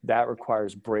 That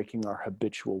requires breaking our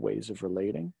habitual ways of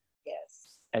relating.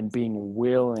 Yes. And being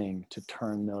willing to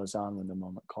turn those on when the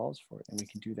moment calls for it. And we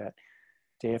can do that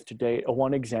day after day.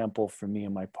 One example for me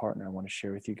and my partner I want to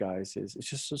share with you guys is it's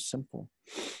just so simple.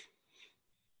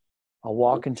 I'll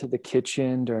walk into the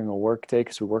kitchen during a work day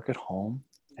because we work at home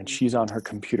and she's on her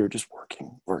computer just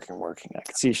working. I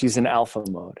could see she's in alpha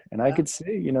mode and I could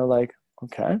see, like,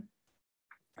 okay.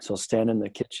 So I'll stand in the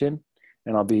kitchen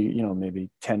and I'll be, maybe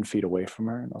 10 feet away from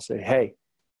her and I'll say, hey,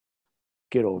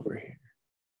 get over here.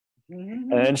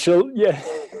 And she'll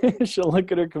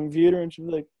look at her computer and she'll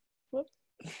be like, what?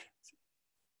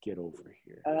 Get over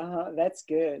here. That's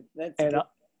good. That's and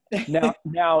good.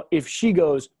 now, if she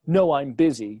goes, no, I'm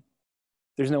busy,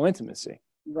 there's no intimacy.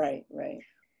 Right.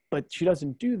 But she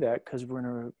doesn't do that because we're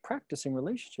in a practicing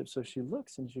relationship. So she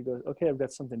looks and she goes, okay, I've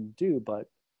got something to do, but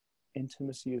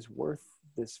intimacy is worth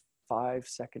this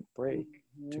 5-second break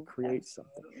to create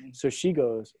something. So she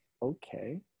goes,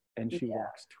 okay. And she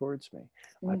walks towards me.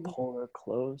 I pull her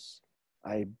close.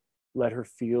 I let her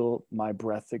feel my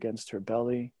breath against her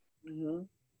belly.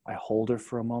 I hold her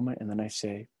for a moment and then I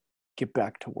say, get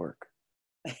back to work.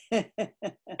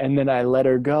 And then I let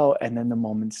her go and then the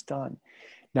moment's done.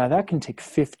 Now that can take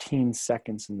 15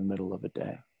 seconds in the middle of a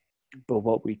day. But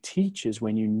what we teach is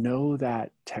when you know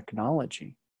that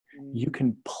technology, you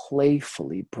can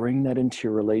playfully bring that into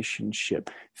your relationship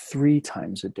 3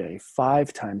 times a day,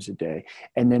 5 times a day.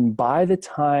 And then by the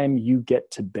time you get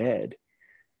to bed,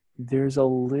 there's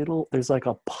like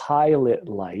a pilot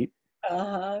light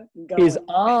is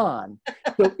on.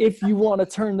 So if you want to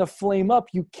turn the flame up,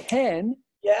 you can.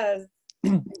 Yes.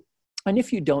 And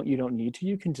if you don't need to.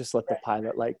 You can just let the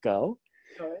pilot light go.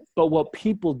 But what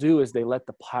people do is they let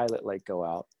the pilot light go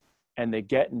out and they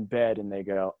get in bed and they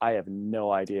go, I have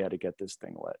no idea how to get this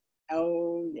thing lit.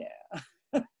 Oh,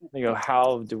 yeah. They go,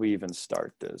 how do we even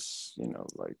start this?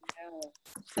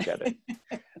 Forget it.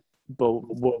 But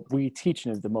what we teach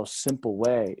in the most simple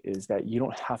way is that you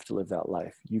don't have to live that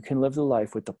life. You can live the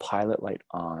life with the pilot light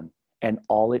on. And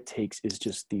all it takes is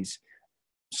just these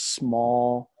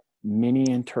small mini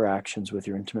interactions with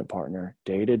your intimate partner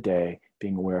day to day,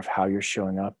 being aware of how you're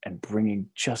showing up and bringing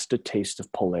just a taste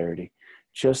of polarity,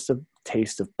 just a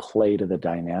taste of play to the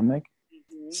dynamic,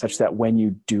 such that when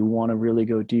you do want to really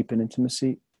go deep in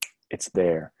intimacy, it's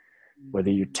there.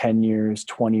 Whether you're 10 years,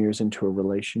 20 years into a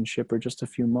relationship or just a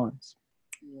few months.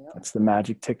 That's the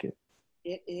magic ticket.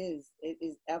 It is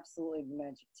absolutely the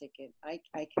magic ticket. I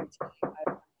can tell you,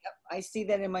 I see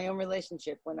that in my own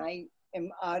relationship. When I am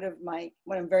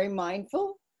when I'm very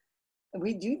mindful,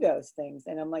 we do those things.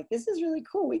 And I'm like, this is really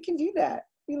cool. We can do that.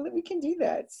 We can do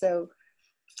that. So,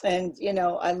 and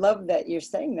I love that you're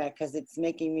saying that because it's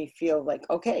making me feel like,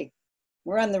 okay,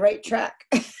 we're on the right track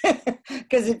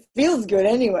because it feels good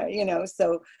anyway,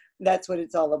 so that's what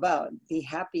it's all about. Be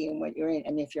happy in what you're in.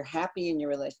 And if you're happy in your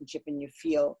relationship and you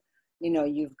feel,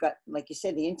 you've got, like you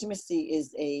said, the intimacy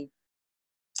is it's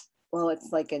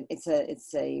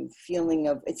a feeling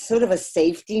of, it's sort of a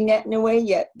safety net in a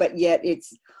way, but yet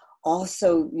it's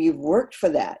also, you've worked for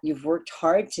that. You've worked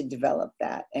hard to develop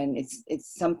that. And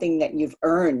it's something that you've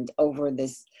earned over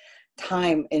this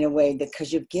time in a way that,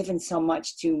 because you've given so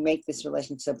much to make this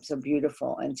relationship so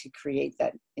beautiful and to create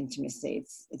that intimacy.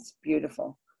 It's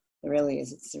beautiful. It really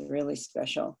is. It's really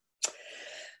special.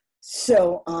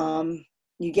 So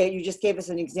you just gave us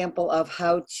an example of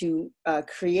how to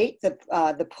create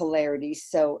the polarity.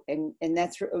 So and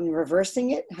that's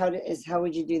reversing it. How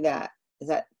would you do that? Is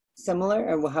that similar,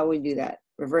 or how would you do that?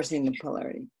 Reversing the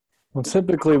polarity. Well,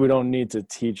 typically we don't need to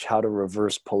teach how to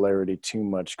reverse polarity too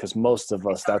much, because most of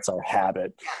us, that's our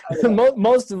habit.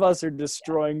 Most of us are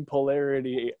destroying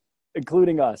polarity,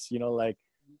 including us. Like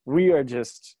we are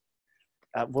just,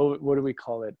 what do we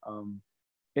call it?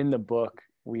 In the book,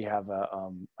 we have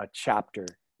a chapter,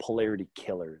 Polarity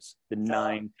Killers, the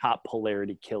 9 top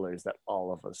polarity killers that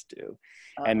all of us do.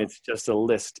 And it's just a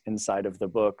list inside of the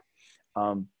book.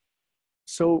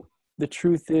 So the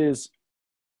truth is,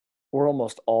 we're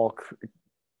almost all,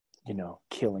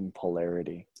 killing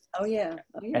polarity. Oh yeah.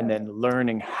 And then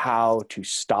learning how to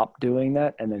stop doing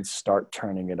that and then start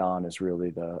turning it on is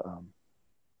really the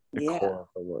core of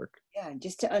the work. Yeah,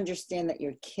 just to understand that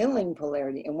you're killing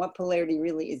polarity, and what polarity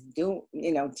really is doing,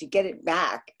 to get it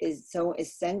back is so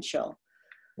essential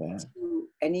to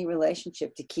any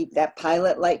relationship, to keep that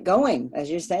pilot light going, as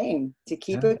you're saying, to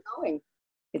keep it going.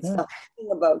 It's the whole thing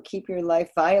about keep your life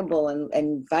viable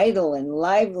and vital and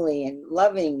lively and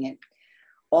loving and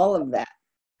all of that.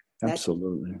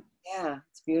 Absolutely.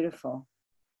 It's beautiful.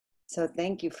 So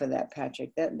thank you for that,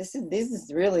 Patrick. This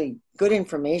is really good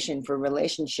information for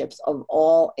relationships of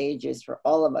all ages, for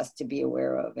all of us to be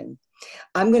aware of. And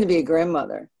I'm going to be a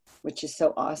grandmother, which is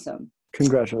so awesome.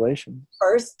 Congratulations.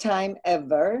 First time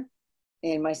ever.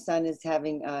 And my son is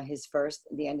having his first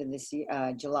at the end of this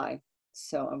year, July.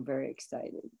 So I'm very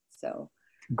excited. So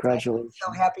congratulations.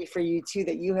 I'm so happy for you too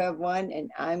that you have one,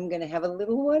 and I'm going to have a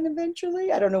little one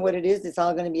eventually. I don't know what it is. It's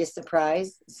all going to be a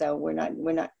surprise. So we're not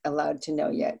allowed to know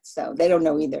yet. So they don't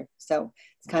know either. So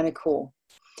it's kind of cool.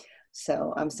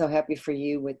 So I'm so happy for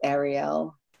you with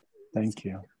Ariel. Thank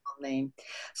you. Name.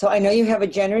 So I know you have a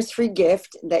generous free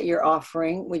gift that you're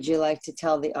offering. Would you like to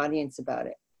tell the audience about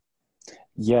it?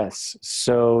 Yes.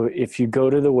 So if you go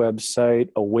to the website,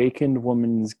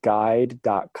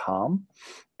 awakenedwomansguide.com,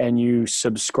 and you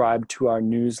subscribe to our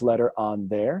newsletter on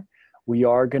there, we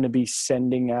are going to be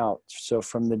sending out. So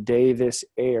from the day this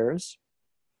airs,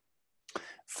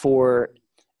 for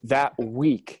that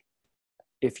week,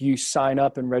 if you sign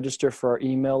up and register for our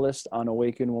email list on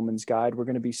Awakened Woman's Guide, we're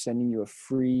going to be sending you a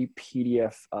free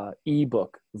PDF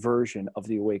ebook version of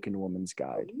the Awakened Woman's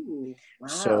Guide. Ooh,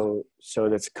 wow. So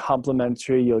that's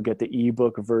complimentary. You'll get the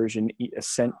ebook version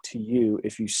sent to you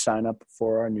if you sign up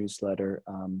for our newsletter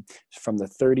from the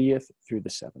 30th through the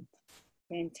 7th.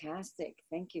 Fantastic.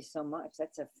 Thank you so much.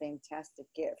 That's a fantastic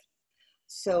gift.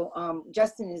 So,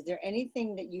 Justin, is there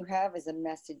anything that you have as a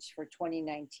message for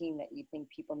 2019 that you think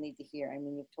people need to hear? I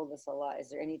mean, you've told us a lot. Is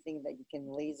there anything that you can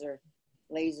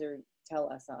laser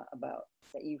tell us about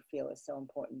that you feel is so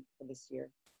important for this year?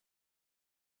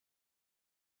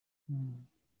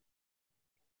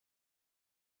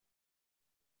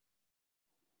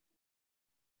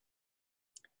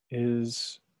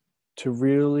 Is to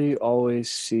really always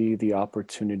see the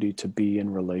opportunity to be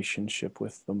in relationship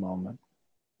with the moment,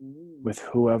 with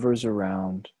whoever's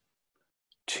around,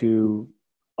 to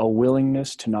a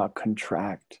willingness to not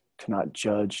contract, to not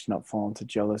judge, to not fall into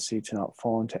jealousy, to not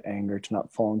fall into anger, to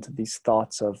not fall into these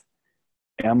thoughts of,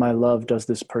 am I loved? Does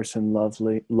this person love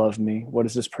me? What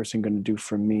is this person going to do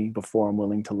for me before I'm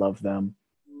willing to love them?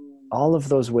 All of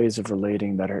those ways of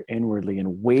relating that are inwardly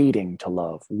and waiting to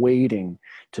love, waiting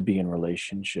to be in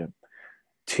relationship,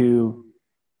 to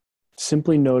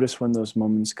simply notice when those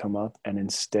moments come up and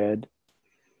instead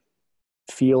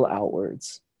feel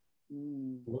outwards.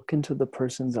 Look into the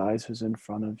person's eyes who's in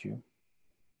front of you.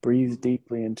 Breathe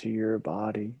deeply into your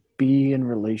body. Be in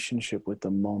relationship with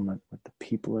the moment, with the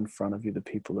people in front of you, the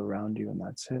people around you, and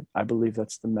that's it. I believe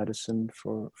that's the medicine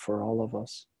for all of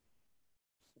us.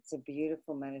 It's a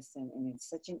beautiful medicine, and it's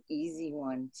such an easy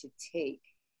one to take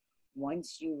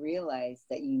once you realize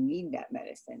that you need that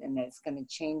medicine and that it's going to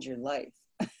change your life.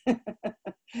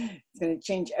 It's going to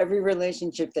change every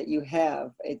relationship that you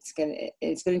have. It's going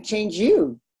to change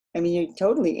you. I mean, you're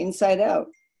totally inside out.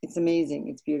 It's amazing.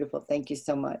 It's beautiful. Thank you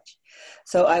so much.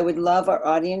 So I would love our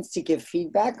audience to give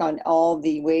feedback on all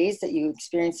the ways that you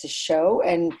experience the show,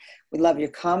 and we love your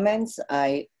comments.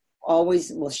 I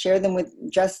always will share them with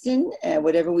Justin,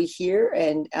 whatever we hear,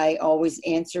 and I always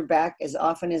answer back as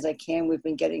often as I can. We've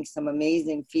been getting some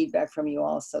amazing feedback from you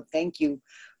all, so thank you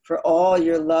for all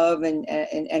your love and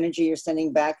energy you're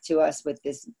sending back to us with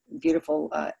this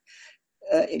beautiful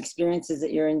experiences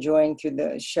that you're enjoying through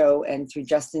the show and through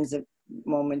Justin's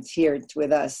moments here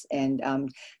with us. And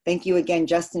thank you again,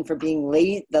 Justin, for being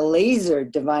the laser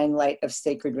divine light of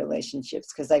sacred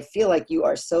relationships, because I feel like you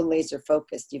are so laser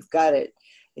focused. You've got it.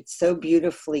 It's so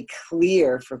beautifully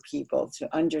clear for people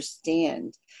to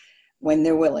understand when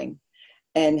they're willing,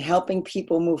 and helping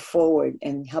people move forward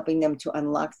and helping them to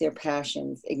unlock their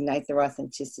passions, ignite their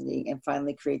authenticity, and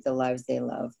finally create the lives they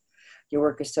love. Your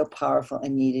work is so powerful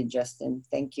and needed, Justin.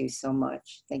 Thank you so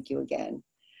much. Thank you again.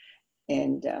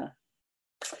 And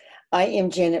I am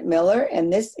Janet Miller,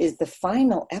 and this is the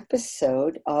final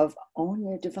episode of Own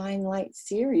Your Divine Light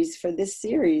series for this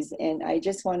series. And I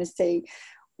just want to say,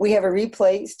 we have a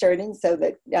replay starting so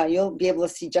that you'll be able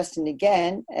to see Justin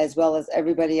again, as well as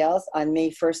everybody else, on May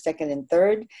 1st, 2nd, and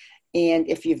 3rd. And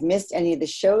if you've missed any of the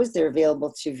shows, they're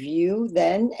available to view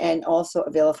then, and also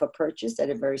available for purchase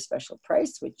at a very special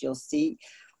price, which you'll see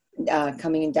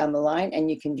coming in down the line.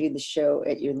 And you can view the show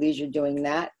at your leisure doing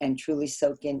that and truly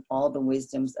soak in all the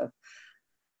wisdoms of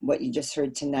what you just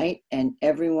heard tonight, and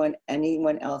anyone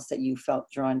else that you felt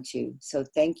drawn to. So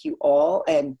thank you all,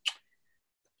 and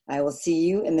I will see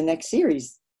you in the next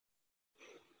series.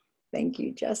 Thank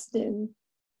you, Justin.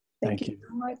 Thank you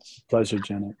so much. Pleasure,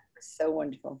 Janet. So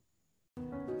wonderful.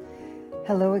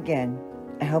 Hello again.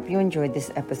 I hope you enjoyed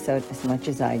this episode as much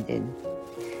as I did.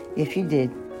 If you did,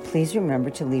 please remember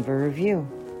to leave a review.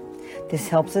 This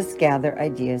helps us gather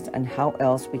ideas on how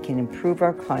else we can improve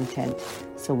our content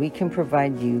so we can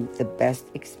provide you the best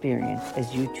experience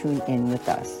as you tune in with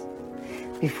us.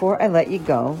 Before I let you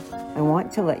go, I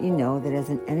want to let you know that as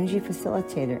an energy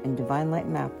facilitator and divine light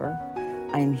mapper,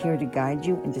 I am here to guide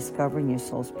you in discovering your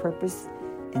soul's purpose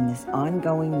in this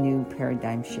ongoing new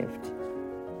paradigm shift.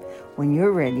 When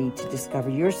you're ready to discover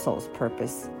your soul's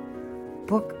purpose,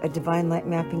 book a divine light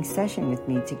mapping session with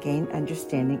me to gain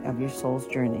understanding of your soul's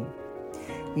journey.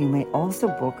 You may also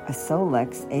book a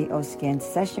Solex AO scan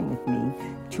session with me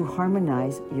to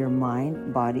harmonize your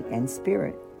mind, body, and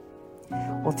spirit.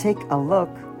 We'll take a look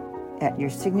at your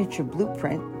signature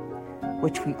blueprint,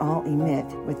 which we all emit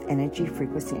with energy,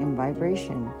 frequency, and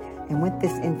vibration. And with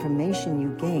this information you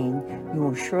gain, you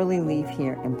will surely leave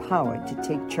here empowered to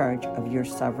take charge of your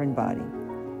sovereign body.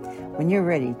 When you're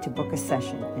ready to book a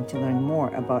session and to learn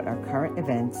more about our current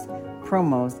events,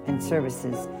 promos, and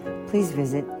services, please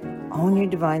visit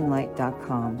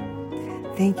ownyourdivinelight.com.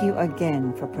 Thank you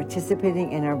again for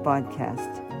participating in our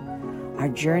podcast. Our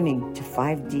journey to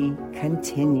 5D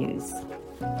continues.